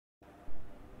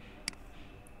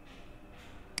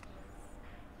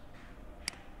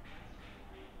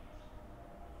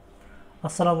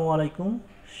আসসালামু আলাইকুম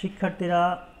শিক্ষার্থীরা,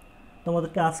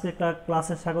 তোমাদেরকে আজকে একটা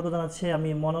ক্লাসে স্বাগত জানাচ্ছি। আমি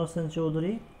মনোজ হোসেন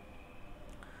চৌধুরী,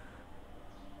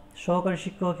 সহকারী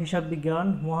শিক্ষক হিসাব বিজ্ঞান,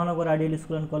 মহানগর আইডিয়াল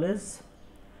স্কুল অ্যান্ড কলেজ।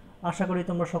 আশা করি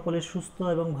তোমরা সকলে সুস্থ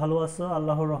এবং ভালো আছো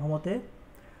আল্লাহর রহমতে।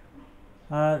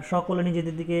 আর সকলে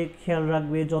নিজেদের দিকে খেয়াল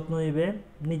রাখবে, যত্ন নেবে,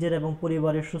 নিজের এবং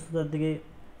পরিবারের সুস্থতার দিকে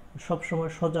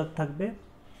সবসময় সজাগ থাকবে।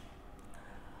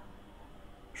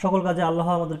 সকল কাজে আল্লাহ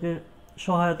আমাদেরকে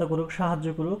সহায়তা করুক, সাহায্য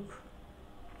করুক।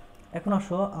 এখন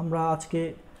আসো আমরা আজকে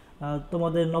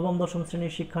তোমাদের নবম-দশম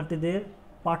শ্রেণীর শিক্ষার্থীদের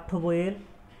পাঠ্য বইয়ের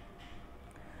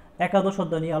একাদশ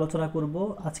অধ্যায় নিয়ে আলোচনা করব।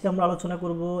 আজকে আমরা আলোচনা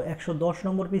করব 110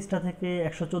 নম্বর পৃষ্ঠা থেকে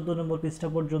 114 নম্বর পৃষ্ঠা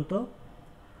পর্যন্ত।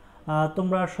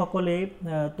 তোমরা সকলে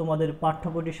তোমাদের পাঠ্য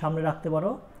বইটি সামনে রাখতে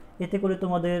পারো, এতে করে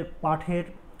তোমাদের পাঠের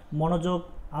মনোযোগ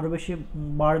আরও বেশি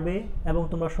বাড়বে এবং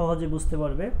তোমরা সহজে বুঝতে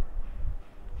পারবে।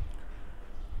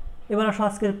 এবার আসো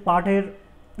আজকের পাঠের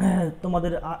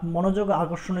তোমাদের মনোযোগ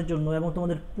আকর্ষণের জন্য এবং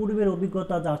তোমাদের পূর্বের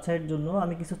অভিজ্ঞতা যাচাইয়ের জন্য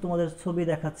আমি কিছু তোমাদের ছবি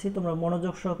দেখাচ্ছি। তোমরা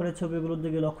মনোযোগ সহকারে ছবিগুলোর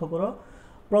দিকে লক্ষ্য করো।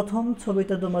 প্রথম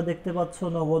ছবিতে তোমরা দেখতে পাচ্ছ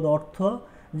নগদ অর্থ,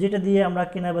 যেটা দিয়ে আমরা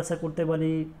কেনাবেচা করতে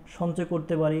পারি, সঞ্চয়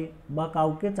করতে পারি বা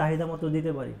কাউকে চাহিদা মতো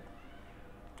দিতে পারি।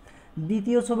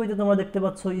 দ্বিতীয় ছবিতে তোমরা দেখতে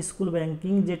পাচ্ছ স্কুল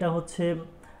ব্যাংকিং, যেটা হচ্ছে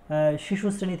শিশু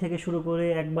শ্রেণী থেকে শুরু করে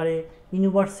একবারে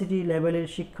ইউনিভার্সিটি লেভেলের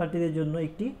শিক্ষার্থীদের জন্য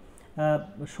একটি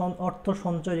অর্থ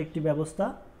সঞ্চয়ের একটি ব্যবস্থা।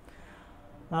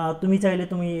 তুমি চাইলে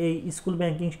তুমি এই স্কুল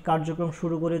ব্যাংকিং কার্যক্রম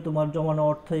শুরু করে তোমার জমানো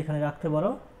অর্থ এখানে রাখতে পারো।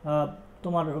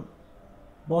 তোমার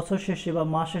বছর শেষে বা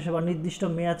মাস শেষে বা নির্দিষ্ট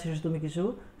মেয়াদ শেষে তুমি কিছু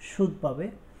সুদ পাবে।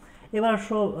 এবার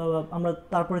আমরা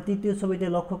তারপরে তৃতীয় ছবিতে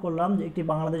লক্ষ্য করলাম যে একটি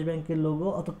বাংলাদেশ ব্যাংকের লোগো,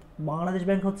 অর্থাৎ বাংলাদেশ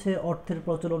ব্যাংক হচ্ছে অর্থের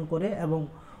প্রচলন করে এবং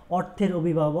অর্থের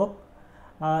অভিভাবক,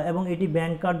 এবং এটি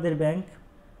ব্যাংকারদের ব্যাংক।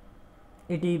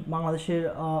 এটি বাংলাদেশের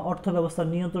অর্থ ব্যবস্থা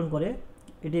নিয়ন্ত্রণ করে।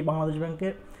 এটি বাংলাদেশ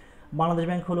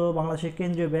ব্যাংক হলো বাংলাদেশের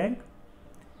কেন্দ্রীয় ব্যাংক।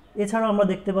 এছাড়াও আমরা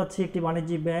দেখতে পাচ্ছি একটি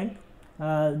বাণিজ্যিক ব্যাংক,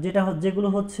 যেগুলো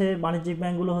হচ্ছে বাণিজ্যিক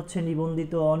ব্যাংকগুলো হচ্ছে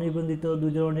নিবন্ধিত, অনিবন্ধিত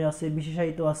দুই ধরনের আছে,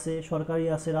 বিশেষায়িত আছে, সরকারি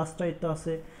আছে, রাষ্ট্রায়ত্ত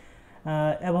আছে,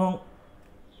 এবং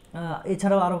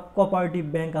এছাড়াও আরও কোঅপারেটিভ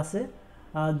ব্যাংক আছে,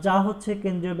 যা হচ্ছে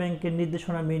কেন্দ্রীয় ব্যাংকের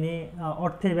নির্দেশনা মেনে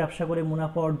অর্থের ব্যবসা করে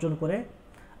মুনাফা অর্জন করে।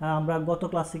 আমরা গত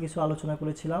ক্লাসে কিছু আলোচনা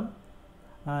করেছিলাম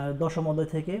 10ম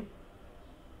অধ্যায় থেকে।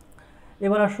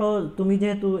 এবার আসো, তুমি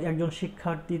যেহেতু একজন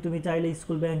শিক্ষার্থী, তুমি চাইলে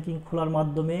স্কুল ব্যাংকিং খোলার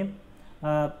মাধ্যমে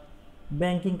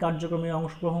ব্যাংকিং কার্যক্রমে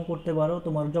অংশগ্রহণ করতে পারো।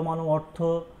 তোমার জমানো অর্থ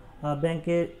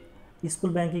ব্যাংকে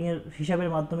স্কুল ব্যাংকিংয়ের হিসাবের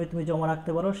মাধ্যমে তুমি জমা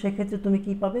রাখতে পারো। সেক্ষেত্রে তুমি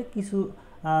কি পাবে? কিছু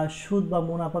সুদ বা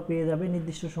মুনাফা পেয়ে যাবে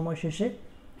নির্দিষ্ট সময় শেষে।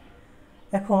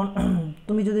 এখন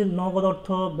তুমি যদি নগদ অর্থ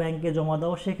ব্যাংকে জমা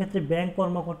দাও, সেক্ষেত্রে ব্যাংক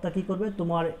কর্মকর্তা কী করবে?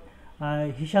 তোমার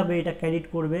হিসাবে এটা ক্রেডিট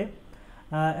করবে,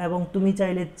 এবং তুমি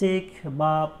চাইলে চেক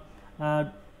বা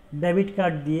ডেবিট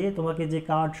কার্ড দিয়ে তোমাকে যে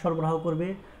কার্ড সরবরাহ করবে,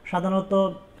 সাধারণত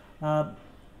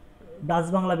ডাচ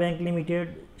বাংলা ব্যাংক লিমিটেড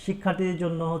শিক্ষার্থীদের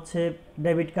জন্য হচ্ছে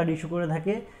ডেবিট কার্ড ইস্যু করে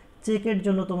থাকে। চেকের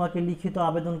জন্য তোমাকে লিখিত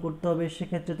আবেদন করতে হবে,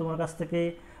 সেক্ষেত্রে তোমার কাছ থেকে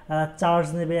চার্জ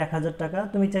নেবে 1000 টাকা।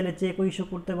 তুমি চাইলে চেকও ইস্যু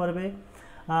করতে পারবে,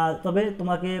 তবে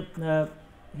তোমাকে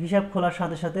হিসাব খোলার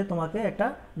সাথে সাথে তোমাকে একটা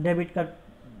ডেবিট কার্ড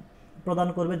প্রদান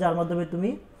করবে, যার মাধ্যমে তুমি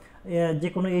যে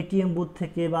কোনো এটিএম বুথ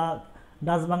থেকে বা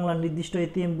ডাচ বাংলার নির্দিষ্ট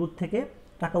এটিএম বুথ থেকে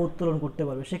টাকা উত্তোলন করতে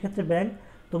পারবে। সেক্ষেত্রে ব্যাংক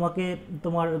তোমাকে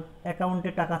তোমার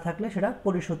অ্যাকাউন্টে টাকা থাকলে সেটা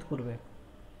পরিশোধ করবে।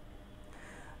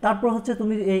 তারপর হচ্ছে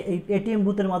তুমি এই এটিএম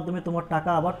বুথের মাধ্যমে তোমার টাকা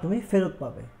আবার তুমি ফেরত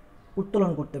পাবে,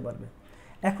 উত্তোলন করতে পারবে।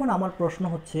 এখন আমার প্রশ্ন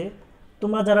হচ্ছে,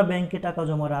 তোমরা যারা ব্যাংকে টাকা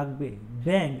জমা রাখবে,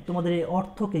 ব্যাংক তোমাদের এই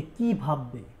অর্থকে কি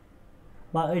ভাববে?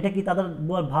 বা এটা কি তাদের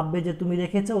ভাববে যে তুমি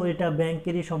রেখেছো এটা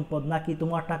ব্যাংকেরই সম্পদ, নাকি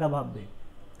তোমার টাকা ভাববে?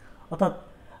 অর্থাৎ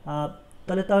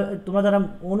তাহলে তোমরা যারা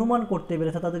অনুমান করতে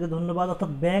পেরেছো তাদেরকে ধন্যবাদ।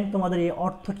 অর্থাৎ ব্যাংক তোমাদের এই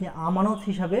অর্থকে আমানত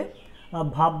হিসাবে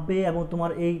ভাববে এবং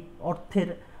তোমার এই অর্থের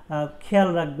খেয়াল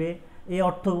রাখবে। এই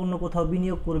অর্থ অন্য কোথাও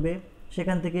বিনিয়োগ করবে,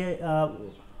 সেখান থেকে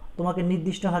তোমাকে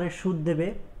নির্দিষ্ট হারে সুদ দেবে।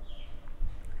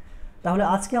 তাহলে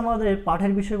আজকে আমাদের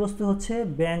পাঠের বিষয়বস্তু হচ্ছে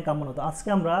ব্যাংক আমানত। আজকে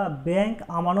আমরা ব্যাংক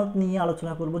আমানত নিয়ে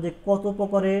আলোচনা করব, যে কত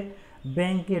প্রকারে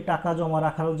ব্যাংকে টাকা জমা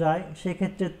রাখানো যায়,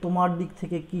 সেক্ষেত্রে তোমার দিক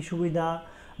থেকে কি সুবিধা,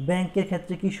 ব্যাংকের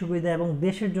ক্ষেত্রে কি সুবিধা এবং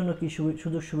দেশের জন্য কি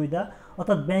সুযোগ সুবিধা,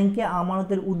 অর্থাৎ ব্যাংকে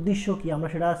আমানতের উদ্দেশ্য কি, আমরা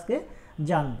সেটা আজকে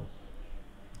জানব।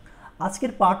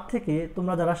 আজকের পাঠ থেকে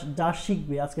তোমরা যা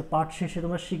শিখবে, আজকে পাঠ শেষে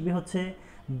তোমরা শিখবে হচ্ছে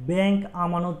ব্যাংক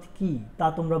আমানত কি তা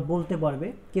তোমরা বলতে পারবে।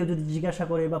 কেউ যদি জিজ্ঞাসা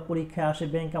করে বা পরীক্ষায় আসে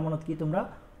ব্যাংক আমানত কি, তোমরা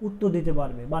উত্তর দিতে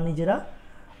পারবে বা নিজেরা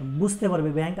বুঝতে পারবে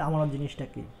ব্যাংক আমানত জিনিসটা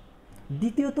কি।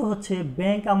 দ্বিতীয়ত হচ্ছে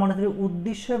ব্যাংক আমানতের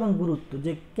উদ্দেশ্য এবং গুরুত্ব,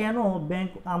 যে কেন ব্যাংক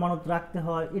আমানত রাখতে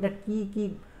হয়, এটা কি কি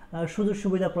সুযোগ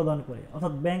সুবিধা প্রদান করে,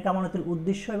 অর্থাৎ ব্যাংক আমানতের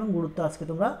উদ্দেশ্য এবং গুরুত্ব আজকে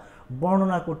তোমরা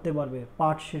বর্ণনা করতে পারবে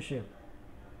পাঠ শেষে।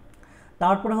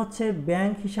 তারপরে হচ্ছে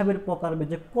ব্যাংক হিসাবের প্রকারভেদ,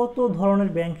 যে কত ধরনের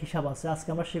ব্যাংক হিসাব আছে, আজকে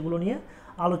আমরা সেগুলো নিয়ে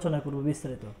আলোচনা করব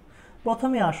বিস্তারিত।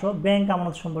 প্রথমে আসো ব্যাংক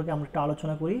আমানত সম্পর্কে আমরা একটু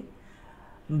আলোচনা করি।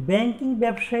 ব্যাংকিং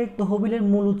ব্যবসায় তহবিলের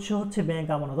মূল উৎস হচ্ছে ব্যাংক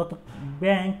আমানত। অর্থাৎ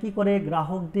ব্যাংক কী করে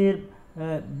গ্রাহকদের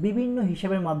বিভিন্ন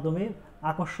হিসাবের মাধ্যমে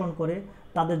আকর্ষণ করে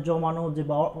তাদের জমানো যে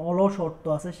অলস অর্থ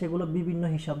আছে সেগুলো বিভিন্ন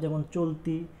হিসাব, যেমন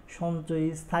চলতি, সঞ্চয়ী,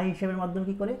 স্থায়ী হিসাবের মাধ্যমে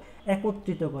কী করে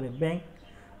একত্রিত করে।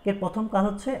 ব্যাংকের প্রথম কাজ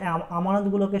হচ্ছে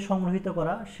আমানতগুলোকে সংগ্রহিত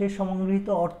করা। সেই সংগৃহীত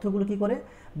অর্থগুলো কী করে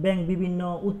ব্যাংক বিভিন্ন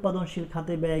উৎপাদনশীল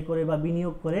খাতে ব্যয় করে বা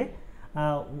বিনিয়োগ করে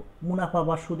মুনাফা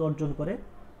বা সুদ অর্জন করে।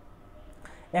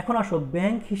 এখন আসো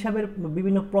ব্যাংক হিসাবের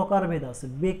বিভিন্ন প্রকারভেদ আছে।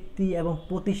 ব্যক্তি এবং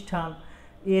প্রতিষ্ঠান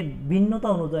এর ভিন্নতা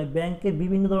অনুযায়ী ব্যাংকে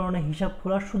বিভিন্ন ধরনের হিসাব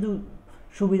খোলার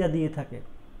সুবিধা দিয়ে থাকে।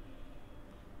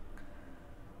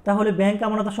 তাহলে ব্যাংক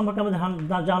আমানত সম্পর্কে আমরা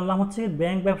জানলাম হচ্ছে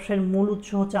ব্যাংক ব্যবসায়ের মূল উৎস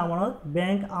হচ্ছে আমানত।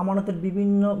 ব্যাংক আমানতের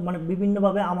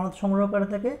বিভিন্নভাবে আমানত সংগ্রহ করে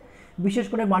থাকে। বিশেষ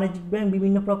করে বাণিজ্যিক ব্যাংক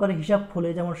বিভিন্ন প্রকারের হিসাব খোলে,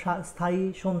 যেমন স্থায়ী,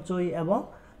 সঞ্চয়ী এবং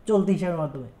চলতি হিসাবের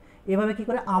মাধ্যমে। এভাবে কি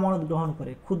করে আমানত গ্রহণ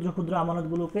করে, ক্ষুদ্র ক্ষুদ্র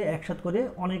আমানতগুলোকে একসাথ করে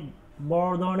অনেক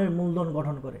বড় ধরনের মূলধন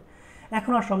গঠন করে।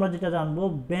 এখন আসলে আমরা যেটা জানবো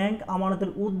ব্যাংক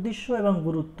আমানতের উদ্দেশ্য এবং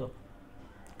গুরুত্ব।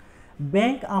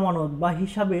 ব্যাংক আমানত বা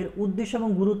হিসাবের উদ্দেশ্য এবং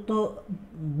গুরুত্ব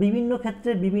বিভিন্ন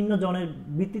ক্ষেত্রে বিভিন্ন জনের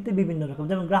ভিত্তিতে বিভিন্ন রকম।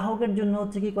 যেমন গ্রাহকের জন্য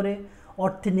হচ্ছে কি করে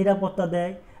অর্থের নিরাপত্তা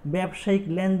দেয়, ব্যবসায়িক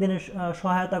লেনদেনের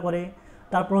সহায়তা করে,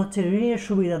 তারপর হচ্ছে ঋণের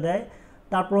সুবিধা দেয়,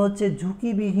 তারপর হচ্ছে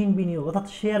ঝুঁকিবিহীন বিনিয়োগ, অর্থাৎ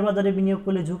শেয়ার বাজারে বিনিয়োগ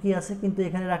করলে ঝুঁকি আছে, কিন্তু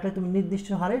এখানে রাখলে তুমি নির্দিষ্ট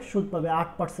হারে সুদ পাবে,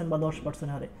 8% বা 10%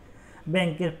 হারে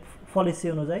ব্যাংকের পলিসি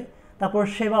অনুযায়ী। তারপর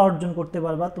সেবা অর্জন করতে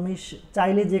পারবা, তুমি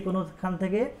চাইলে যে কোনোখান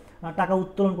থেকে টাকা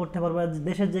উত্তোলন করতে পারবা,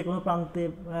 দেশের যে কোনো প্রান্তে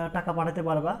টাকা পাঠাতে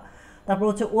পারবা। তারপর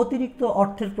হচ্ছে অতিরিক্ত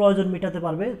অর্থের প্রয়োজন মেটাতে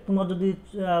পারবে। তোমার যদি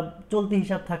চলতি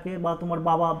হিসাব থাকে বা তোমার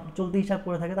বাবা চলতি হিসাব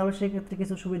করে থাকে তাহলে সেক্ষেত্রে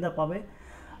কিছু সুবিধা পাবে,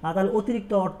 তাহলে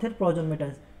অতিরিক্ত অর্থের প্রয়োজন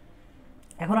মেটায়।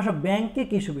 এখন আসো ব্যাংকে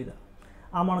কী সুবিধা,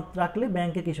 আমানত রাখলে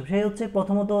ব্যাংকে কী সুবিধা, সেই হচ্ছে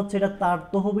প্রথমত হচ্ছে এটা তার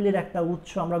তহবিলের একটা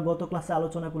উৎস, আমরা গত ক্লাসে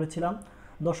আলোচনা করেছিলাম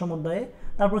 10ম অধ্যায়ে।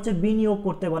 তারপর হচ্ছে বিনিয়োগ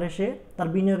করতে পারে, সে তার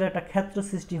বিনিয়োগের একটা ক্ষেত্র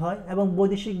সৃষ্টি হয় এবং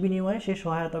বৈদেশিক বিনিময়ে সে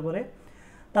সহায়তা করে।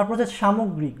 তারপর হচ্ছে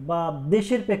সামগ্রিক বা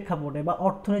দেশের প্রেক্ষাপটে বা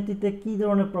অর্থনীতিতে কী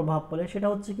ধরনের প্রভাব পড়ে, সেটা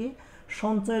হচ্ছে কি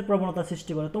সঞ্চয়ের প্রবণতা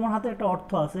সৃষ্টি করে। তোমার হাতে একটা অর্থ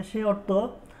আছে, সেই অর্থ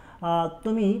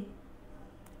তুমি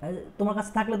তোমার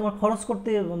কাছে থাকলে তোমার খরচ করতে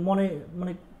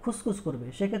মানে খুসখুস করবে,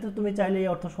 সেক্ষেত্রে তুমি চাইলে এই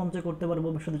অর্থ সঞ্চয় করতে পারো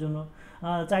ভবিষ্যতের জন্য।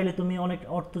 চাইলে তুমি অনেক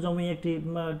অর্থ জমিয়ে একটি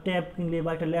ট্যাব কিনলে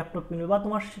বা একটা ল্যাপটপ কিনলে বা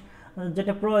তোমার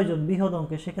যেটা প্রয়োজন বৃহৎ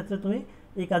অঙ্কে, সেক্ষেত্রে তুমি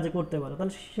এই কাজে করতে পারো।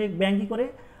 তাহলে সে ব্যাংক কী করে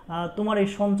তোমার এই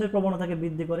সঞ্চয় প্রবণতাকে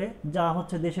বৃদ্ধি করে, যা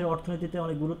হচ্ছে দেশের অর্থনীতিতে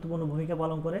অনেক গুরুত্বপূর্ণ ভূমিকা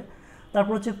পালন করে।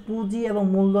 তারপর হচ্ছে পুঁজি এবং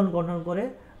মূলধন গঠন করে।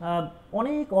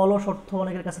 অনেক অলস অর্থ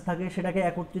অনেকের কাছে থাকে, সেটাকে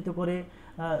একত্রিত করে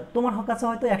তোমার কাছে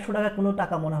হয়তো 100 টাকা কোনো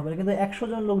টাকা মনে হবে না, কিন্তু 100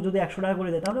 জন লোক যদি 100 টাকা করে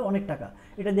দেয় তাহলে অনেক টাকা।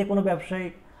 এটা দিয়ে কোনো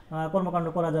ব্যবসায়িক কর্মকাণ্ড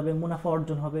করা যাবে, মুনাফা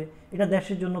অর্জন হবে, এটা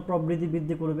দেশের জন্য প্রবৃদ্ধি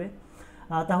বৃদ্ধি করবে।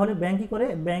 তাহলে ব্যাংক কী করে,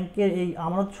 ব্যাংকের এই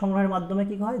আমানত সংগ্রহের মাধ্যমে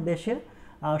কী হয়, দেশের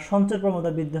সঞ্চয়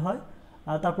প্রবণতা বৃদ্ধি হয়।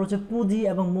 তারপর হচ্ছে পুঁজি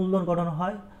এবং মূলধন গঠন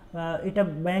হয়। এটা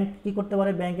ব্যাংক কী করতে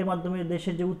পারে, ব্যাংকের মাধ্যমে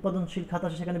দেশের যে উৎপাদনশীল খাত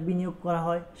আছে সেখানে বিনিয়োগ করা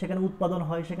হয়, সেখানে উৎপাদন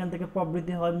হয়, সেখান থেকে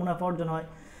প্রবৃদ্ধি হয়, মুনাফা অর্জন হয়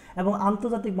এবং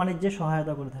আন্তর্জাতিক বাণিজ্যে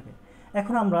সহায়তা করে থাকে।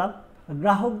 এখন আমরা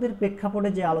গ্রাহকদের প্রেক্ষাপটে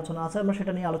যে আলোচনা আছে আমরা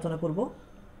সেটা নিয়ে আলোচনা করব।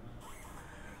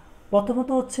 প্রথমত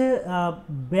হচ্ছে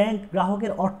ব্যাংক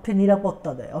গ্রাহকের অর্থে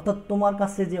নিরাপত্তা দেয়, অর্থাৎ তোমার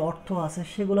কাছে যে অর্থ আছে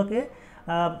সেগুলোকে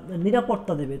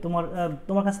নিরাপত্তা দেবে।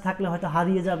 তোমার কাছে থাকলে হয়তো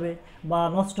হারিয়ে যাবে বা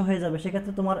নষ্ট হয়ে যাবে,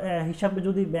 সেক্ষেত্রে তোমার হিসাবে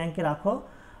যদি ব্যাংকে রাখো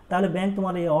তাহলে ব্যাংক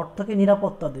তোমার এই অর্থকে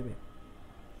নিরাপত্তা দেবে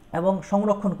এবং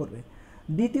সংরক্ষণ করবে।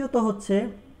 দ্বিতীয়ত হচ্ছে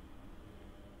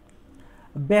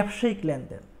ব্যবসায়িক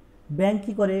লেনদেন। ব্যাংক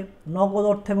কী করে, নগদ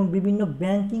অর্থ এবং বিভিন্ন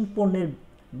ব্যাংকিং পণ্যের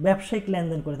ব্যবসায়িক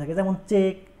লেনদেন করে থাকে, যেমন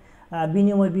চেক,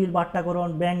 বিনিময় বিল, বাট্টাকরণ,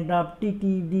 bank draft,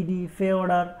 TT, DD, pay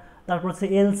order, তারপর হচ্ছে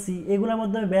এলসি, এগুলোর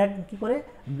মাধ্যমে ব্যাংক কী করে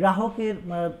গ্রাহকের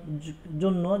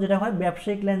জন্য যেটা হয়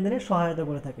ব্যবসায়িক লেনদেনে সহায়তা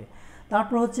করে থাকে।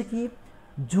 তারপর হচ্ছে কি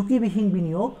ঝুঁকিবিহীন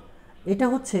বিনিয়োগ। এটা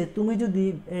হচ্ছে তুমি যদি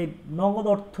এই নগদ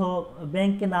অর্থ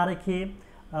ব্যাংকে না রেখে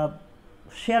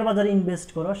শেয়ার বাজারে ইনভেস্ট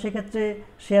করো, সেক্ষেত্রে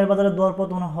শেয়ার বাজারে দর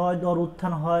পতন হয়, দর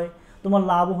উত্থান হয়, তোমার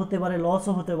লাভও হতে পারে,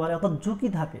 লসও হতে পারে, অর্থাৎ ঝুঁকি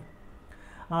থাকে।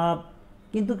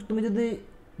 কিন্তু তুমি যদি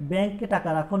ব্যাংকে টাকা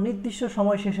রাখো নির্দিষ্ট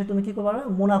সময় শেষে তুমি কী করবে,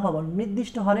 মুনাফা বা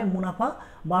নির্দিষ্ট হারে মুনাফা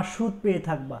বা সুদ পেয়ে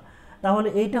থাকবা। তাহলে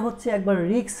এইটা হচ্ছে একবার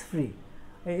রিস্ক ফ্রি,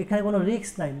 এখানে কোনো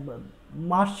রিস্ক নাই।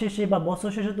 মাস শেষে বা বছর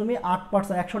শেষে তুমি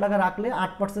 8%, 100 টাকা রাখলে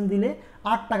 8% দিলে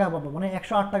 8 টাকা পাবো, মানে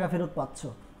 108 টাকা ফেরত পাচ্ছ।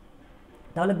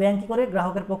 তাহলে ব্যাংক কী করে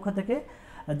গ্রাহকের পক্ষ থেকে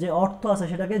যে অর্থ আছে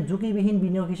সেটাকে ঝুঁকিবিহীন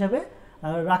বিনিয়োগ হিসাবে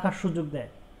রাখার সুযোগ দেয়।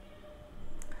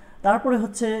 তারপরে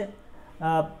হচ্ছে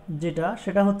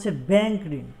সেটা হচ্ছে ব্যাংক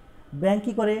ঋণ। ব্যাংক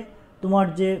কী করে, তোমার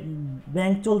যে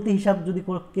ব্যাংক চলতি হিসাব যদি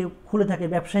কেউ খুলে থাকে,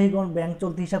 ব্যবসায়ীগণ ব্যাংক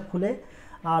চলতি হিসাব খুলে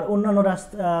আর অন্যান্যরা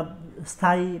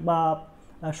স্থায়ী বা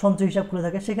সঞ্চয় হিসাব খুলে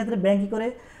থাকে, সেক্ষেত্রে ব্যাংক কী করে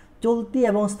চলতি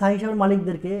এবং স্থায়ী হিসাবের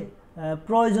মালিকদেরকে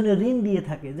প্রয়োজনীয় ঋণ দিয়ে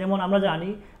থাকে। যেমন আমরা জানি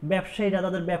ব্যবসায়ীরা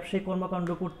তাদের ব্যবসায়িক কর্মকাণ্ড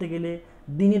করতে গেলে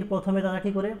দিনের প্রথমে তারা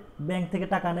কী করে ব্যাংক থেকে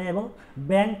টাকা নেয় এবং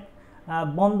ব্যাংক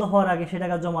বন্ধ হওয়ার আগে সে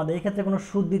টাকা জমা দেয়। এক্ষেত্রে কোনো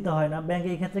সুদ দিতে হয় না, ব্যাংক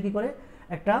এই ক্ষেত্রে কী করে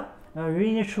একটা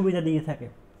ঋণের সুবিধা দিয়ে থাকে।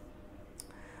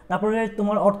 তারপরে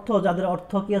তোমার অর্থ, যাদের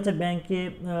অর্থ কী আছে ব্যাংকে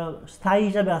স্থায়ী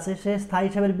হিসাবে আছে, সে স্থায়ী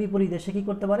হিসাবের বিপরীতে সে কী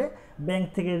করতে পারে, ব্যাংক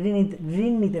থেকে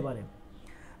ঋণ নিতে পারে।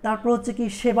 তারপর হচ্ছে কি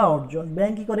সেবা অর্জন।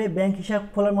 ব্যাংক কী করে, ব্যাংক হিসাব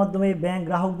খোলার মাধ্যমে ব্যাংক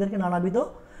গ্রাহকদেরকে নানাবিধ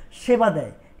সেবা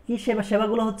দেয়। কি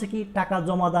সেবাগুলো হচ্ছে কি, টাকা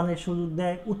জমা দানের সুযোগ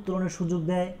দেয়, উত্তোলনের সুযোগ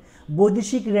দেয়,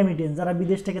 বৈদেশিক রেমিটেন্স, যারা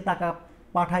বিদেশ থেকে টাকা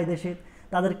পাঠায় দেশে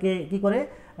তাদেরকে কি করে,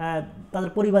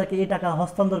 তাদের পরিবারকে এই টাকা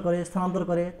হস্তান্তর করে, স্থানান্তর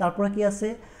করে। তারপরে কি আছে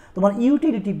তোমার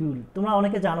ইউটিলিটি বিল। তোমরা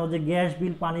অনেকে জানো যে গ্যাস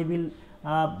বিল, পানি বিল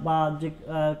বা যে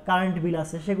কারেন্ট বিল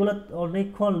আছে সেগুলো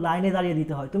অনেকক্ষণ লাইনে দাঁড়িয়ে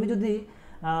দিতে হয়। তুমি যদি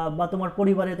বা তোমার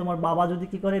পরিবারে তোমার বাবা যদি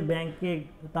কি করে ব্যাংকে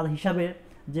তার হিসাবে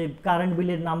যে কারেন্ট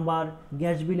বিলের নাম্বার,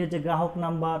 গ্যাস বিলের যে গ্রাহক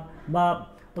নাম্বার বা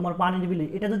তোমার পানির বিলে,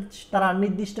 এটা যদি তারা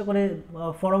নির্দিষ্ট করে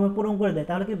ফর্মে পূরণ করে দেয়,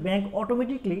 তাহলে কি ব্যাংক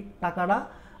অটোমেটিকলি টাকাটা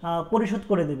পরিশোধ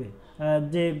করে দেবে,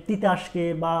 যে তিতাসকে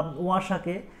বা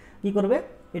ওয়াসাকে কি করবে,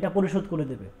 এটা পরিশোধ করে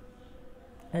দেবে।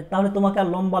 তাহলে তোমাকে আর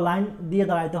লম্বা লাইন দিয়ে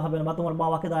দাঁড়াইতে হবে না বা তোমার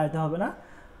বাবাকে দাঁড়াইতে হবে না।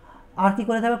 আর কি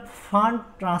করে থাকে, ফান্ড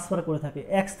ট্রান্সফার করে থাকে,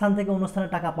 এক স্থান থেকে অন্য স্থানে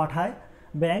টাকা পাঠায়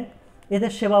ব্যাংক,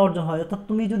 এদের সেবা অর্জন হয়। অর্থাৎ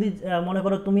তুমি যদি মনে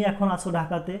করো তুমি এখন আছো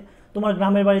ঢাকাতে, তোমার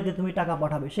গ্রামের বাড়িতে তুমি টাকা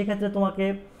পাঠাবে, সেক্ষেত্রে তোমাকে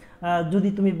যদি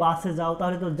তুমি বাসে যাও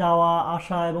তাহলে তো যাওয়া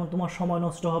আসা এবং তোমার সময়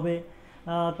নষ্ট হবে।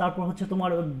 তারপর হচ্ছে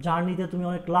তোমার জার্নিতে তুমি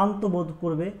অনেক ক্লান্ত বোধ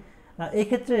করবে, এই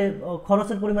ক্ষেত্রে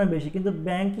খরচের পরিমাণ বেশি। কিন্তু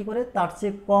ব্যাংক কী করে, তার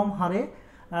চেয়ে কম হারে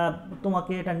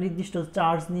তোমাকে এটা নির্দিষ্ট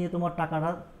চার্জ নিয়ে তোমার টাকাটা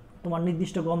তোমার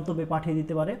নির্দিষ্ট গন্তব্যে পাঠিয়ে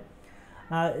দিতে পারে।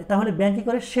 তাহলে ব্যাংক কী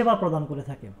করে, সেবা প্রদান করে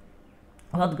থাকে,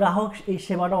 অর্থাৎ গ্রাহক এই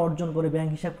সেবাটা অর্জন করে ব্যাংক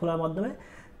হিসাব খোলার মাধ্যমে।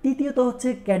 তৃতীয়ত হচ্ছে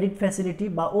ক্রেডিট ফ্যাসিলিটি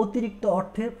বা অতিরিক্ত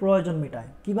অর্থের প্রয়োজন মেটায়।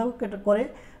 কীভাবে করে,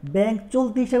 ব্যাংক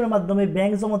চলতি হিসাবের মাধ্যমে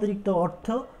ব্যাংক জমা অতিরিক্ত অর্থ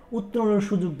উত্তোলনের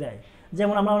সুযোগ দেয়।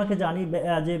 যেমন আমরা অনেকে জানি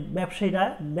যে ব্যবসায়ীরা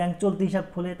ব্যাংক চলতি হিসাব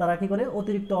খোলে, তারা কী করে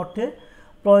অতিরিক্ত অর্থের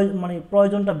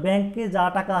প্রয়োজনটা ব্যাংকে যা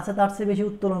টাকা আছে তার চেয়ে বেশি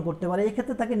উত্তোলন করতে পারে।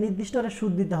 এক্ষেত্রে তাকে নির্দিষ্ট হারে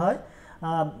সুদ দিতে হয়।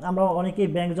 আমরা অনেকেই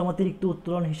ব্যাংক জমা অতিরিক্ত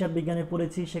উত্তোলন হিসাব বিজ্ঞানে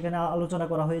পড়েছি, সেখানে আলোচনা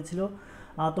করা হয়েছিল,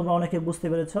 তোমরা অনেকে বুঝতে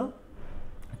পেরেছ।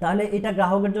 তাহলে এটা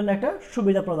গ্রাহকের জন্য একটা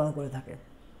সুবিধা প্রদান করে থাকে।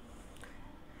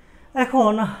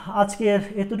 এখন আজকের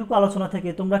এতটুকু আলোচনা থেকে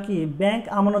তোমরা কি ব্যাংক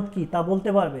আমানত কি তা বলতে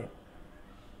পারবে?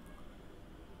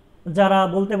 যারা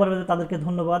বলতে পারবে তাদেরকে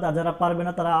ধন্যবাদ, আর যারা পারবে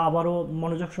না তারা আবারও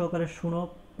মনোযোগ সহকারে শুনো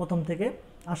প্রথম থেকে।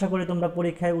 আশা করি তোমরা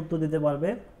পরীক্ষায় উত্তর দিতে পারবে।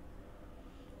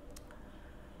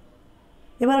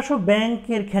 এবার আসো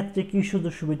ব্যাংকের ক্ষেত্রে কি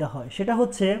সুযোগ সুবিধা হয়। সেটা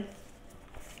হচ্ছে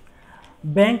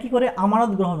ব্যাংক কী করে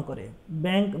আমানত গ্রহণ করে।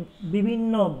 ব্যাংক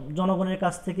বিভিন্ন জনগণের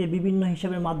কাছ থেকে বিভিন্ন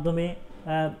হিসাবের মাধ্যমে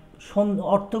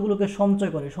অর্থগুলোকে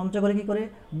সঞ্চয় করে কী করে,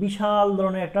 বিশাল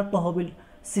ধরনের একটা তহবিল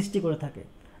সৃষ্টি করে থাকে,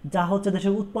 যা হচ্ছে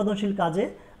দেশের উৎপাদনশীল কাজে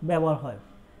ব্যবহার হয়।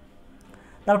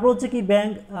 তারপর হচ্ছে কি,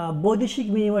 ব্যাংক বৈদেশিক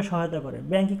বিনিময়ে সহায়তা করে।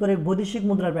 ব্যাংক কী করে, বৈদেশিক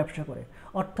মুদ্রার ব্যবসা করে,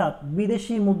 অর্থাৎ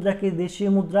বিদেশি মুদ্রাকে দেশীয়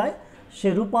মুদ্রায় সে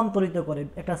রূপান্তরিত করে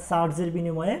একটা চার্জের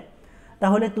বিনিময়ে।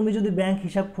 তাহলে তুমি যদি ব্যাংক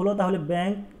হিসাব খোলো, তাহলে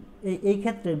ব্যাংক এই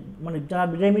ক্ষেত্রে মানে যারা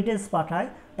রেমিটেন্স পাঠায়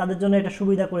তাদের জন্য এটা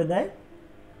সুবিধা করে দেয়।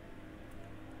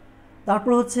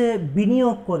 তারপর হচ্ছে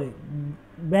বিনিয়োগ করে।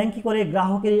 ব্যাংক কী করে,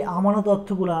 গ্রাহকের এই আমানত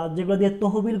অর্থগুলা যেগুলো দিয়ে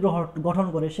তহবিল গঠন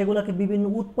করে, সেগুলোকে বিভিন্ন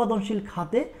উৎপাদনশীল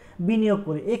খাতে বিনিয়োগ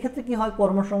করে। এক্ষেত্রে কী হয়,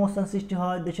 কর্মসংস্থান সৃষ্টি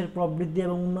হয়, দেশের প্রবৃদ্ধি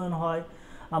এবং উন্নয়ন হয়,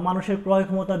 মানুষের ক্রয়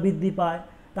ক্ষমতা বৃদ্ধি পায়।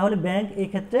 তাহলে ব্যাংক এই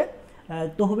ক্ষেত্রে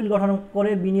তহবিল গঠন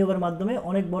করে বিনিয়োগের মাধ্যমে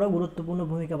অনেক বড় গুরুত্বপূর্ণ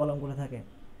ভূমিকা পালন করে থাকে।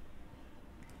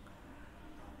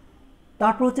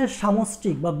 তারপর হচ্ছে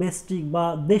সামষ্টিক বা বেস্টিক বা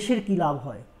দেশের কী লাভ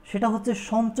হয়, সেটা হচ্ছে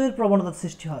সঞ্চয়ের প্রবণতা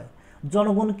সৃষ্টি হয়,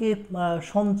 জনগণকে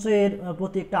সঞ্চয়ের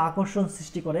প্রতি একটা আকর্ষণ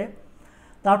সৃষ্টি করে।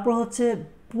 তারপর হচ্ছে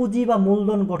পুঁজি বা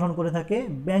মূলধন গঠন করে থাকে।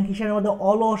 ব্যাংক হিসাবের মধ্যে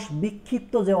অলস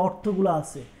বিক্ষিপ্ত যে অর্থগুলো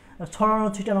আছে, ছড়ানো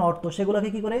ছিটানো অর্থ, সেগুলোকে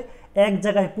কী করে এক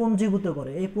জায়গায় পুঞ্জীভূত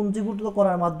করে। এই পুঞ্জীভূত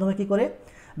করার মাধ্যমে কী করে,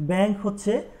 ব্যাংক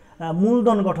হচ্ছে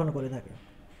মূলধন গঠন করে থাকে,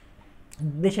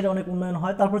 দেশের অনেক উন্নয়ন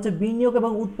হয়। তারপর হচ্ছে বিনিয়োগ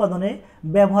এবং উৎপাদনে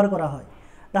ব্যবহার করা হয়।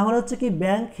 তাহলে হচ্ছে কি,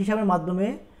 ব্যাংক হিসাবের মাধ্যমে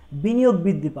বিনিয়োগ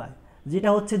বৃদ্ধি পায়, যেটা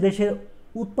হচ্ছে দেশের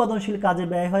উৎপাদনশীল কাজে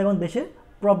ব্যয় হয় এবং দেশের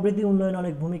প্রবৃদ্ধি উন্নয়নে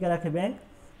অনেক ভূমিকা রাখে ব্যাংক।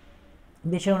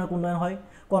 দেশের অনেক উন্নয়ন হয়,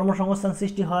 কর্মসংস্থান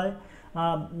সৃষ্টি হয়,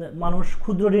 মানুষ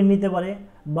ক্ষুদ্র ঋণ নিতে পারে,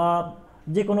 বা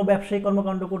যে কোনো ব্যবসায়িক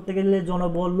কর্মকাণ্ড করতে গেলে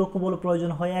জনবল লোকবল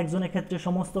প্রয়োজন হয়। একজনের ক্ষেত্রে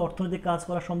সমস্ত অর্থনৈতিক কাজ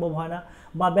করা সম্ভব হয় না,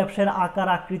 বা ব্যবসায়ের আকার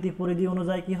আকৃতি পরিধি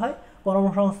অনুযায়ী কী হয়,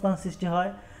 কর্মসংস্থান সৃষ্টি হয়।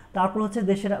 তারপর হচ্ছে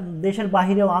দেশের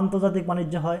বাহিরেও আন্তর্জাতিক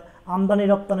বাণিজ্য হয়, আমদানি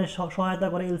রপ্তানির সহায়তা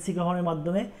করে এলসি গ্রহণের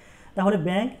মাধ্যমে। তাহলে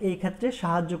ব্যাংক এই ক্ষেত্রে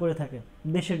সাহায্য করে থাকে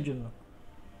দেশের জন্য।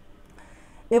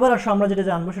 এবার আসো আমরা যেটা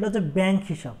জানবো সেটা হচ্ছে ব্যাংক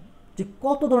হিসাব, যে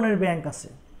কত ধরনের ব্যাংক আছে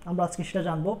আমরা আজকে সেটা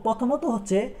জানবো। প্রথমত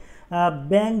হচ্ছে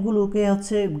ব্যাংকগুলোকে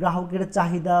হচ্ছে গ্রাহকের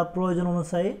চাহিদা প্রয়োজন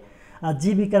অনুযায়ী,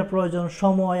 জীবিকার প্রয়োজন,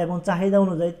 সময় এবং চাহিদা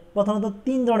অনুযায়ী প্রধানত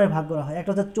 3 ধরনের ভাগ করা হয়।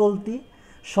 একটা হচ্ছে চলতি,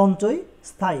 সঞ্চয়,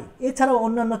 স্থায়ী। এছাড়াও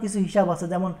অন্যান্য কিছু হিসাব আছে,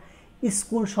 যেমন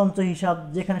স্কুল সঞ্চয় হিসাব,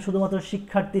 যেখানে শুধুমাত্র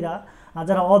শিক্ষার্থীরা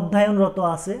যারা অধ্যয়নরত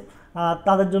আছে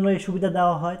তাদের জন্য এই সুবিধা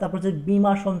দেওয়া হয়। তারপর হচ্ছে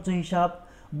বিমা সঞ্চয় হিসাব,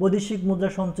 বৈদেশিক মুদ্রা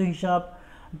সঞ্চয় হিসাব,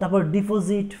 তারপর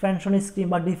ডিপোজিট পেনশন স্কিম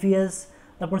বা ডিপিএস,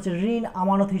 তারপর হচ্ছে ঋণ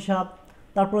আমানত হিসাব,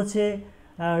 তারপর হচ্ছে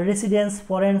রেসিডেন্স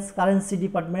ফরেন কারেন্সি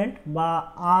ডিপার্টমেন্ট বা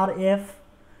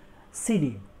RFCD।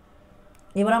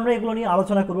 এবার আমরা এগুলো নিয়ে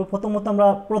আলোচনা করব। প্রথমত আমরা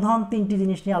প্রধান 3টি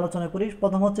জিনিস নিয়ে আলোচনা করি।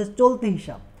 প্রথম হচ্ছে চলতি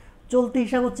হিসাব। চলতি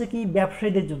হিসাব হচ্ছে কি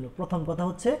ব্যবসায়ীদের জন্য। প্রথম কথা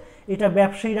হচ্ছে এটা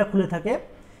ব্যবসায়ীরা খুলে থাকে।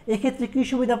 এক্ষেত্রে কী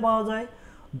সুবিধা পাওয়া যায়?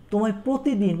 তোমার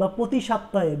প্রতিদিন বা প্রতি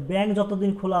সপ্তাহে, ব্যাংক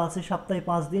যতদিন খোলা আছে সপ্তাহে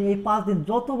 5 দিন, এই 5 দিন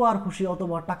যতবার খুশি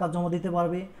অতবার টাকা জমা দিতে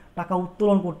পারবে, টাকা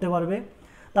উত্তোলন করতে পারবে।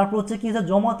 তারপর হচ্ছে কি, যে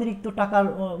জমাতিরিক্ত টাকার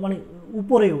মানে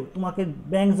উপরেও তোমাকে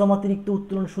ব্যাংক জমাতিরিক্ত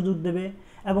উত্তোলনের সুযোগ দেবে।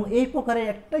 এবং এই প্রকারে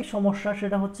একটাই সমস্যা,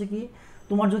 সেটা হচ্ছে কি,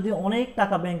 তোমার যদি অনেক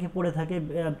টাকা ব্যাংকে পড়ে থাকে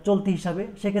চলতি হিসাবে,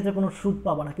 সেক্ষেত্রে কোনো সুদ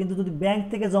পাবা না। কিন্তু যদি ব্যাংক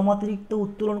থেকে জমাতিরিক্ত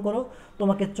উত্তোলন করো,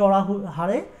 তোমাকে চড়া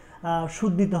হারে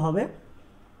সুদ দিতে হবে।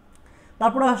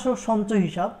 তারপরে আসো সঞ্চয়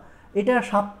হিসাব। এটা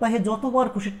সপ্তাহে যতবার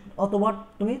খুশি অতবার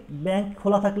তুমি ব্যাংক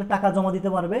খোলা থাকলে টাকা জমা দিতে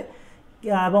পারবে।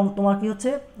 এবং তোমার কি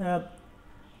হচ্ছে,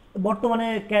 বর্তমানে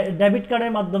ডেবিট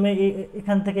কার্ডের মাধ্যমে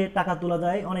এখান থেকে টাকা তোলা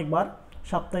যায় অনেকবার,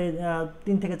 সপ্তাহে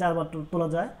 3 থেকে 4 বার তোলা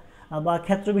যায়, বা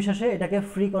ক্ষেত্র বিশেষে এটাকে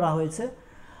ফ্রি করা হয়েছে।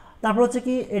 তারপর হচ্ছে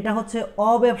কি, এটা হচ্ছে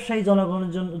অব্যবসায়ী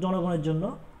জনগণের জন্য,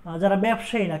 যারা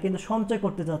ব্যবসায়ী না কিন্তু সঞ্চয়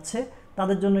করতে চাচ্ছে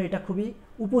তাদের জন্য এটা খুবই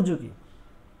উপযোগী।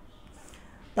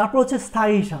 তারপর হচ্ছে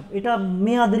স্থায়ী হিসাব। এটা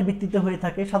মেয়াদের ভিত্তিতে হয়ে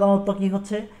থাকে। সাধারণত কি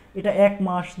হচ্ছে, এটা 1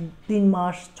 মাস, 3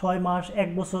 মাস, 6 মাস, 1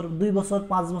 বছর, 2 বছর,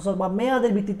 5 বছর বা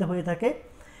মেয়াদের ভিত্তিতে হয়ে থাকে।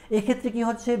 এক্ষেত্রে কি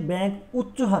হচ্ছে, ব্যাংক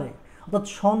উচ্চ হারে অর্থাৎ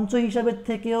সঞ্চয় হিসাবের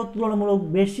থেকেও তুলনামূলক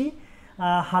বেশি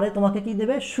হারে তোমাকে কি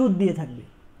দেবে, সুদ দিয়ে থাকবে।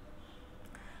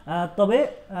 তবে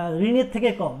ঋণের থেকে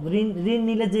কম, ঋণ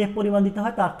নিলে যে পরিমাণ দিতে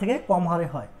হয় তার থেকে কম হারে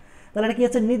হয়। তাহলে এটা কি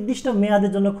হচ্ছে, নির্দিষ্ট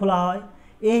মেয়াদের জন্য খোলা হয়।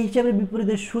 এই হিসাবের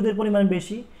বিপরীতে সুদের পরিমাণ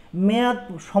বেশি। মেয়াদ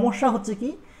সমস্যা হচ্ছে কি,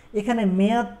 এখানে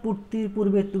মেয়াদ পূর্তির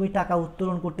পূর্বে তুমি টাকা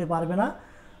উত্তোলন করতে পারবে না।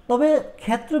 তবে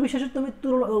ক্ষেত্র বিশেষে তুমি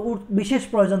বিশেষ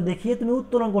প্রয়োজন দেখিয়ে তুমি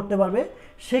উত্তোলন করতে পারবে।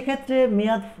 সেক্ষেত্রে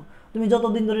মেয়াদ তুমি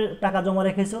যতদিন ধরে টাকা জমা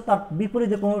রেখেছো তার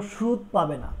বিপরীতে কোনো সুদ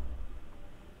পাবে না।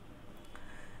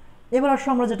 এবার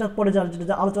আসলে আমরা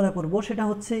যেটা আলোচনা করব সেটা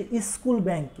হচ্ছে স্কুল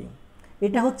ব্যাংকিং।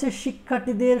 এটা হচ্ছে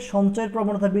শিক্ষার্থীদের সঞ্চয়ের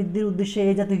প্রবণতা বৃদ্ধির উদ্দেশ্যে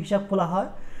এই জাতীয় হিসাব খোলা হয়।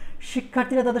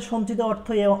 শিক্ষার্থীরা তাদের সঞ্চিত অর্থ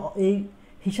এই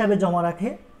হিসাবে জমা রাখে।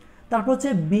 তারপর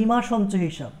হচ্ছে বিমা সঞ্চয়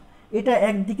হিসাব। এটা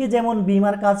একদিকে যেমন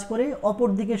বিমার কাজ করে,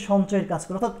 অপরদিকে সঞ্চয়ের কাজ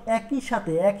করে, অর্থাৎ একই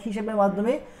সাথে এক হিসাবের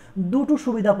মাধ্যমে দুটো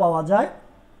সুবিধা পাওয়া যায়।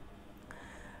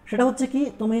 সেটা হচ্ছে কি,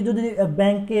 তুমি যদি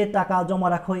ব্যাংকে টাকা জমা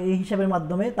রাখো এই হিসাবের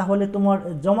মাধ্যমে, তাহলে তোমার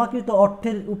জমাকৃত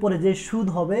অর্থের উপরে যে সুদ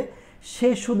হবে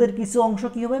সেই সুদের কিছু অংশ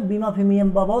কি হবে, বিমা প্রিমিয়াম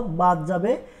বাবদ বাদ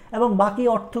যাবে এবং বাকি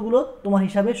অর্থগুলো তোমার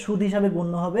হিসাবে সুদ হিসাবে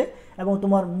গণ্য হবে এবং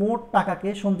তোমার মোট টাকাকে,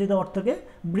 সঞ্চিত অর্থকে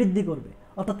বৃদ্ধি করবে।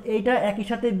 অর্থাৎ এইটা একই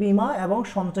সাথে বিমা এবং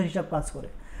সঞ্চয় হিসাব কাজ করে।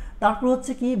 তারপর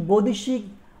হচ্ছে কি, বৈদেশিক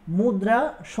মুদ্রা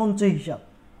সঞ্চয় হিসাব।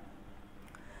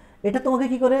 এটা তোমাকে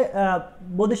কি করে,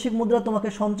 বৈদেশিক মুদ্রা তোমাকে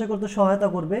সঞ্চয় করতে সহায়তা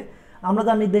করবে। আমরা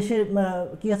জানি দেশের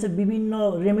কি আছে, বিভিন্ন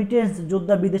রেমিটেন্স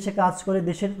যোদ্ধা বিদেশে কাজ করে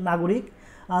দেশের নাগরিক,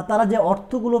 তারা যে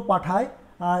অর্থগুলো পাঠায়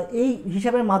এই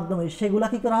হিসাবের মাধ্যমে সেগুলা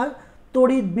কি করা হয়,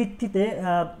 তড়িৎ ভিত্তিতে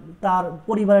তার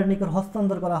পরিবারের নিকট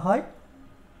হস্তান্তর করা হয়।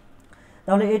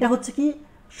 তাহলে এটা হচ্ছে কি,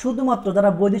 শুধুমাত্র যারা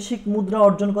বৈদেশিক মুদ্রা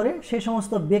অর্জন করে সেই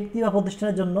সমস্ত ব্যক্তি বা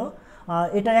প্রতিষ্ঠানের জন্য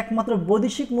এটা একমাত্র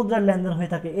বৈদেশিক মুদ্রার লেনদেন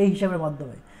হয়ে থাকে এই হিসাবের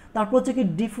মাধ্যমে। তারপর হচ্ছে কি,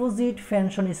 ডিপোজিট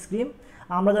পেনশন স্কিম।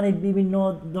 আমরা জানি বিভিন্ন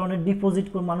ধরনের ডিপোজিট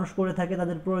মানুষ করে থাকে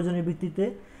তাদের প্রয়োজনের ভিত্তিতে,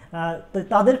 তো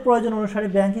তাদের প্রয়োজন অনুসারে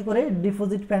ব্যাংকে করে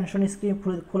ডিপোজিট পেনশন স্কিম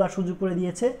খোলার সুযোগ করে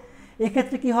দিয়েছে।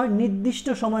 এক্ষেত্রে কি হয়, নির্দিষ্ট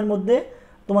সময়ের মধ্যে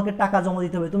তোমাকে টাকা জমা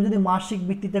দিতে হবে। তুমি যদি মাসিক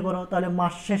ভিত্তিতে করো তাহলে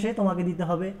মাস শেষে তোমাকে দিতে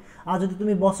হবে, আর যদি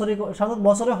তুমি সাধারণত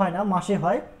বছরে হয় না, মাসে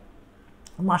হয়,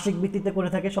 মাসিক ভিত্তিতে করে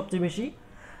থাকে সবচেয়ে বেশি।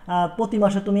 প্রতি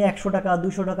মাসে তুমি 100 টাকা,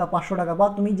 200 টাকা, 500 টাকা বা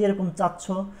তুমি যেরকম চাচ্ছ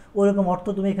ওরকম অর্থ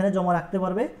তুমি এখানে জমা রাখতে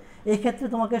পারবে। এই ক্ষেত্রে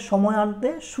তোমাকে সময় আনতে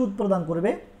সুদ প্রদান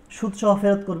করবে, সুদ সহ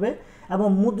ফেরত করবে এবং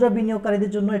মুদ্রা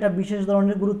বিনিয়োগকারীদের জন্য এটা বিশেষ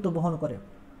ধরনের গুরুত্ব বহন করে।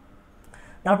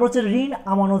 তারপর হচ্ছে ঋণ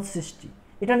আমানত সৃষ্টি।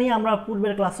 এটা নিয়ে আমরা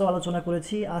পূর্বের ক্লাসেও আলোচনা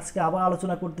করেছি, আজকে আবার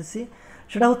আলোচনা করতেছি।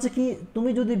 সেটা হচ্ছে কি, তুমি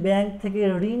যদি ব্যাংক থেকে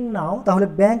ঋণ নাও তাহলে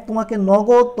ব্যাংক তোমাকে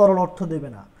নগদ তরল অর্থ দেবে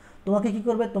না, তোমাকে কি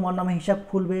করবে, তোমার নামে হিসাব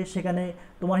খুলবে, সেখানে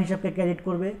তোমার হিসাবকে ক্রেডিট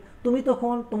করবে, তুমি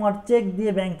তখন তোমার চেক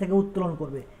দিয়ে ব্যাংক থেকে উত্তোলন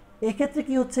করবে। এক্ষেত্রে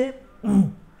কি হচ্ছে,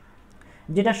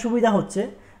 যেটা সুবিধা হচ্ছে,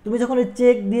 তুমি যখন এই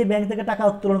চেক দিয়ে ব্যাংক থেকে টাকা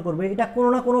উত্তোলন করবে, এটা কোনো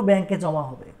না কোনো ব্যাংকে জমা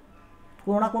হবে,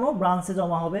 কোনো না কোনো ব্রাঞ্চে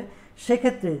জমা হবে।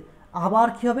 সেক্ষেত্রে আবার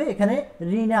কী হবে, এখানে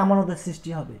ঋণে আমানতের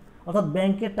সৃষ্টি হবে, অর্থাৎ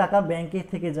ব্যাংকের টাকা ব্যাংকে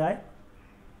থেকে যায়।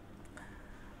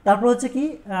 তারপর হচ্ছে কি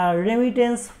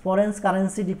রেমিটেন্স ফরেন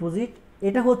কারেন্সি ডিপোজিট,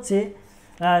 এটা হচ্ছে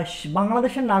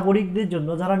বাংলাদেশের নাগরিকদের জন্য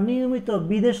যারা নিয়মিত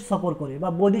বিদেশ সফর করে বা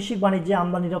বৈদেশিক বাণিজ্যে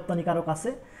আমদানি রপ্তানিকারক আছে,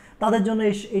 তাদের জন্য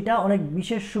এটা অনেক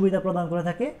বিশেষ সুবিধা প্রদান করে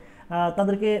থাকে।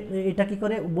 তাদেরকে এটা কি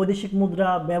করে, বৈদেশিক মুদ্রা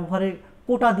ব্যবহারের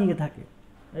কোটা দিয়ে থাকে।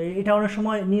 এটা অনেক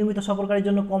সময় নিয়মিত সফরকারীর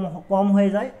জন্য কম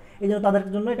হয়ে যায়, এই জন্য তাদের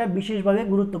জন্য এটা বিশেষভাবে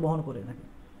গুরুত্ব বহন করে থাকে।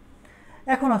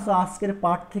 এখন আসো আজকের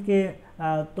পাঠ থেকে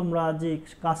তোমরা যে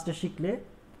কাজটা শিখলে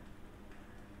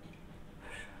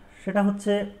সেটা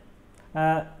হচ্ছে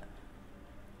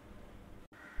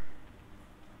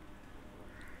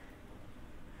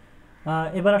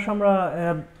এবার আসো আমরা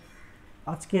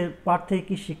আজকের পাঠ থেকে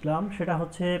কী শিখলাম, সেটা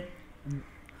হচ্ছে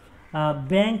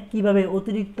ব্যাংক কিভাবে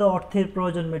অতিরিক্ত অর্থের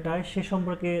প্রয়োজন মেটায় সে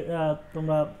সম্পর্কে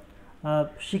তোমরা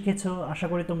শিখেছো। আশা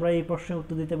করি তোমরা এই প্রশ্নের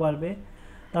উত্তর দিতে পারবে।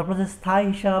 তারপর হচ্ছে স্থায়ী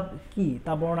হিসাব কি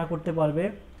তা বর্ণনা করতে পারবে।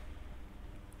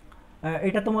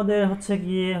 এটা তোমাদের হচ্ছে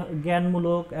গিয়ে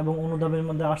জ্ঞানমূলক এবং অনুধাবনের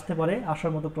মধ্যে আসতে পারে,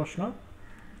 আসার মতো প্রশ্ন।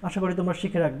 আশা করি তোমরা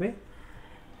শিখে রাখবে।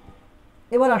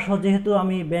 এবার আসো, যেহেতু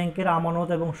আমি ব্যাংকের আমানত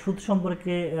এবং সুদ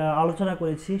সম্পর্কে আলোচনা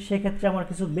করেছি, সেক্ষেত্রে আমার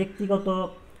কিছু ব্যক্তিগত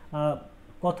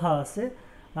কথা আছে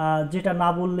যেটা না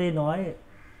বললেই নয়,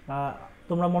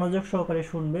 তোমরা মনোযোগ সহকারে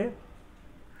শুনবে।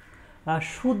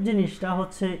 সুদ জিনিসটা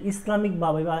হচ্ছে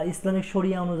ইসলামিকভাবে বা ইসলামিক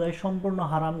শরিয়া অনুযায়ী সম্পূর্ণ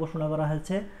হারাম ঘোষণা করা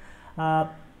হয়েছে।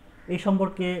 এই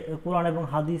সম্পর্কে কোরআন এবং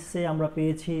হাদিসে আমরা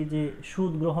পেয়েছি যে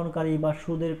সুদ গ্রহণকারী বা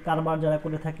সুদের কারবার যারা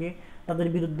করে থাকে তাদের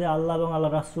বিরুদ্ধে আল্লাহ এবং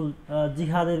আল্লাহ রাসূল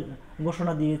জিহাদের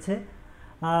ঘোষণা দিয়েছে।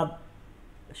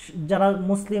 যারা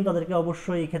মুসলিম তাদেরকে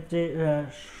অবশ্যই এই ক্ষেত্রে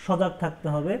সজাগ থাকতে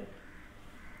হবে।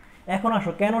 এখন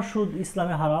আসো, কেন সুদ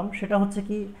ইসলামে হারাম, সেটা হচ্ছে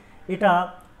কি, এটা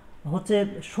হচ্ছে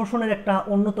শোষণের একটা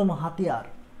অন্যতম হাতিয়ার।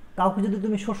 কাউকে যদি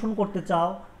তুমি শোষণ করতে চাও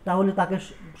তাহলে তাকে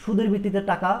সুদের ভিত্তিতে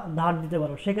টাকা ধার দিতে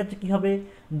পারো, সেক্ষেত্রে কী হবে,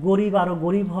 গরিব আরও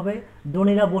গরিব হবে,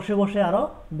 ধনীরা বসে বসে আরও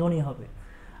ধনী হবে।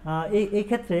 এই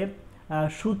ক্ষেত্রে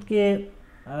সুদকে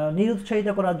নিরুৎসাহিত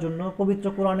করার জন্য পবিত্র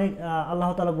কোরআনে আল্লাহ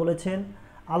তাআলা বলেছেন,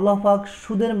 আল্লাহ পাক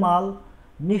সুদের মাল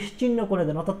নিশ্চিহ্ন করে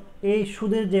দেন, অর্থাৎ এই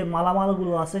সুদের যে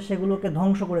মালামালগুলো আছে সেগুলোকে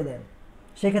ধ্বংস করে দেন।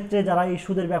 সেক্ষেত্রে যারা এই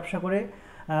সুদের ব্যবসা করে,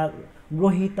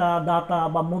 গ্রহীতা, দাতা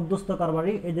বা মধ্যস্থ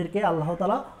কারবারি, এদেরকে আল্লাহ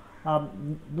তাআলা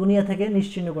দুনিয়া থেকে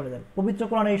নিশ্চিহ্ন করে দেন। পবিত্র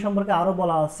কোরআনে এই সম্পর্কে আরও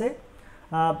বলা আছে,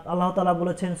 আল্লাহ তাআলা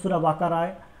বলেছেন সূরা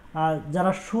বাকারায়,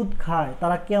 যারা সুদ খায়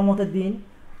তারা কিয়ামতের দিন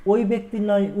ওই ব্যক্তির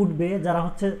নয় উঠবে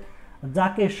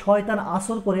যাকে শয়তান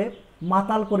আসর করে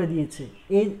মাতাল করে দিয়েছে।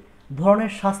 এই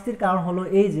ধরনের শাস্তির কারণ হলো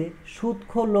এই যে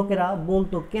সুদখোর লোকেরা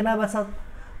বলতো কেনা বেচা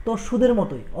তো সুদের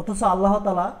মতোই, অথচ আল্লাহ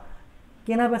তাআলা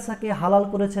কেনা বেচাকে হালাল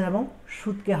করেছেন এবং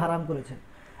সুদকে হারাম করেছেন।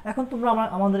 এখন তোমরা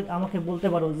আমাকে বলতে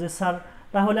পারো যে স্যার,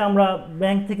 তাহলে আমরা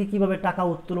ব্যাংক থেকে কিভাবে টাকা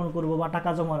উত্তোলন করব বা টাকা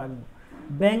জমা রাখবো?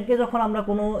 ব্যাংকে যখন আমরা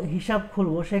কোনো হিসাব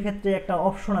খুলবো সেক্ষেত্রে একটা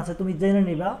অপশন আছে, তুমি জেনে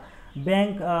নিবা।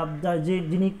 ব্যাংক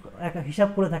যিনি একটা হিসাব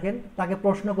করে থাকেন তাকে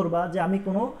প্রশ্ন করবা যে আমি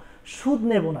কোনো সুদ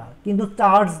নেব না, কিন্তু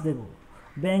চার্জ দেব,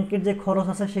 ব্যাংকের যে খরচ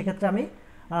আছে সেক্ষেত্রে আমি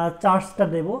চার্জটা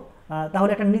দেব।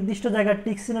 তাহলে একটা নির্দিষ্ট জায়গায়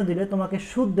টিক চিহ্ন দিলে তোমাকে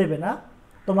সুদ দেবে না,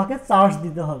 তোমাকে চার্জ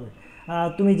দিতে হবে।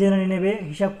 তুমি জেনে নেবে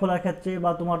হিসাব খোলার ক্ষেত্রে,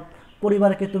 বা তোমার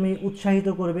পরিবারকে তুমি উৎসাহিত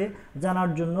করবে জানার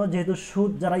জন্য, যেহেতু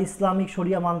সুদ যারা ইসলামিক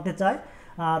শরিয়া মানতে চায়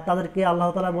তাদেরকে আল্লাহ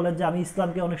তাআলা বলেন যে আমি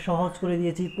ইসলামকে অনেক সহজ করে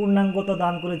দিয়েছি, পূর্ণাঙ্গতা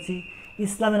দান করেছি,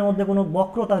 ইসলামের মধ্যে কোনো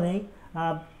বক্রতা নেই।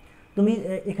 তুমি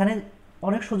এখানে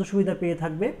অনেক সুযোগ সুবিধা পেয়ে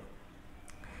থাকবে।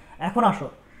 এখন আসো,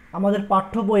 আমাদের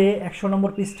পাঠ্য বইয়ে 100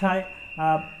 নম্বর পৃষ্ঠায়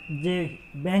যে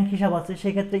ব্যাংক হিসাব আছে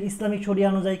সেক্ষেত্রে ইসলামিক শরিয়া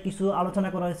অনুযায়ী কিছু আলোচনা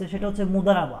করা হয়েছে, সেটা হচ্ছে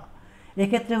মুদারাবা।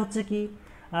 এক্ষেত্রে হচ্ছে কি,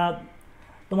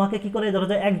 তোমাকে কি করে, ধরো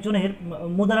যে একজনের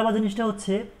মুদারাবা জিনিসটা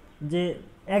হচ্ছে যে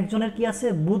একজনের কি আছে,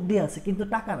 বুদ্ধি আছে কিন্তু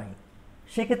টাকা নাই,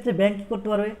 সেক্ষেত্রে ব্যাংক কী করতে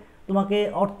পারবে, তোমাকে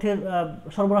অর্থের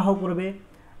সরবরাহ করবে।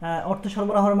 অর্থ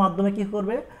সরবরাহের মাধ্যমে কী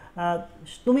করবে,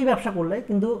 তুমি ব্যবসা করলে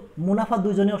কিন্তু মুনাফা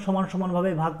দুজনেও সমান সমানভাবে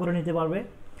ভাগ করে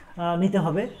নিতে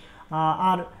হবে।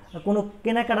 আর কোনো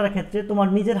কেনাকাটার ক্ষেত্রে তোমার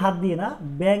নিজের হাত দিয়ে না,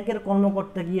 ব্যাংকের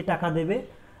কর্মকর্তা গিয়ে টাকা দেবে,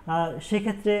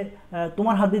 সেক্ষেত্রে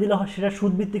তোমার হাত দিয়ে দিলে সেটা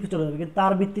সুদভিত্তিক চলে যাবে, কিন্তু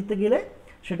তার ভিত্তিতে গেলে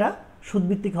সেটা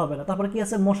সুদভিত্তিক হবে না। তারপরে কি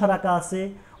আছে, মোশারাকা আছে,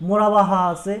 মোরাবাহা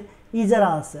আছে, ইজারা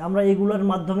আছে। আমরা এগুলোর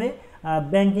মাধ্যমে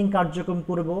ব্যাংকিং কার্যক্রম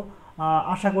করব।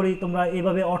 আশা করি তোমরা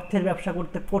এভাবে অর্থের ব্যবসা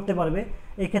করতে পারবে,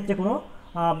 এক্ষেত্রে কোনো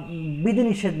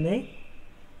বিধিনিষেধ নেই।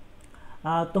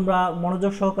 তোমরা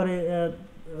মনোযোগ সহকারে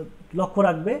লক্ষ্য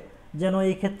রাখবে যেন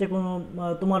এই ক্ষেত্রে কোনো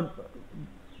তোমার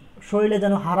শরীরে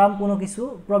যেন হারাম কোনো কিছু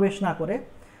প্রবেশ না করে।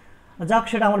 যাক,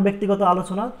 সেটা আমার ব্যক্তিগত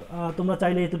আলোচনা, তোমরা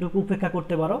চাইলে এতটুকু উপেক্ষা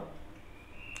করতে পারো,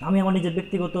 আমি আমার নিজের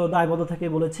ব্যক্তিগত দায়বদ্ধ থেকে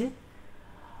বলেছি।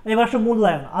 এবার আসলে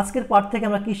মূল্যায়ন। আজকের পাঠ থেকে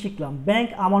আমরা কি শিখলাম? ব্যাংক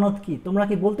আমানত কি তোমরা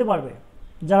কি বলতে পারবে?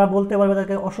 যারা বলতে পারবে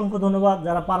তাদেরকে অসংখ্য ধন্যবাদ,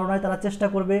 যারা পারো নাই তারা চেষ্টা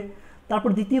করবে। তারপর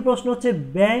দ্বিতীয় প্রশ্ন হচ্ছে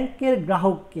ব্যাংকের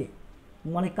গ্রাহক কে,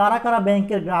 মানে কারা কারা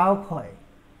ব্যাংকের গ্রাহক হয়?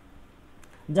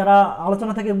 যারা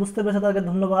আলোচনা থেকে বুঝতে পেরেছে তাদেরকে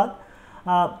ধন্যবাদ।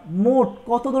 মোট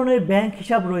কত ধরনের ব্যাংক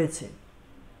হিসাব রয়েছে?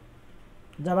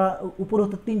 যারা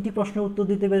উপরোক্ত 3টি প্রশ্নের উত্তর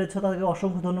দিতে পেরেছ তাদেরকে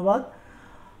অসংখ্য ধন্যবাদ।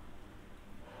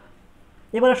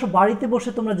 এবার আসো বাড়িতে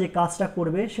বসে তোমরা যে কাজটা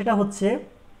করবে সেটা হচ্ছে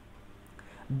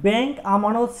ব্যাংক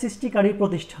আমানত সৃষ্টিকারী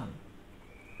প্রতিষ্ঠান,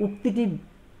 উক্তিটি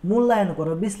মূল্যায়ন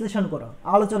করো, বিশ্লেষণ করো,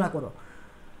 আলোচনা করো।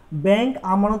 ব্যাংক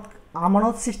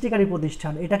আমানত সৃষ্টিকারী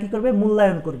প্রতিষ্ঠান, এটা কি করবে?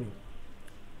 মূল্যায়ন করবে।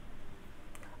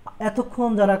 এতক্ষণ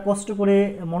যারা কষ্ট করে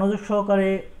মনোযোগ সহকারে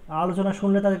আলোচনা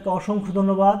শুনলে তাদেরকে অসংখ্য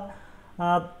ধন্যবাদ।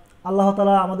 আল্লাহ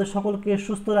তাআলা আমাদের সকলকে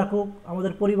সুস্থ রাখুক,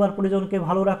 আমাদের পরিবার পরিজনকে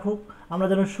ভালো রাখুক, আমরা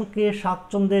যেন সুখে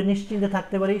স্বাচ্ছন্দ্যে নিশ্চিন্তে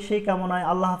থাকতে পারি, সেই কামনায়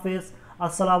আল্লাহ হাফেজ।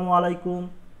 আসসালামু আলাইকুম।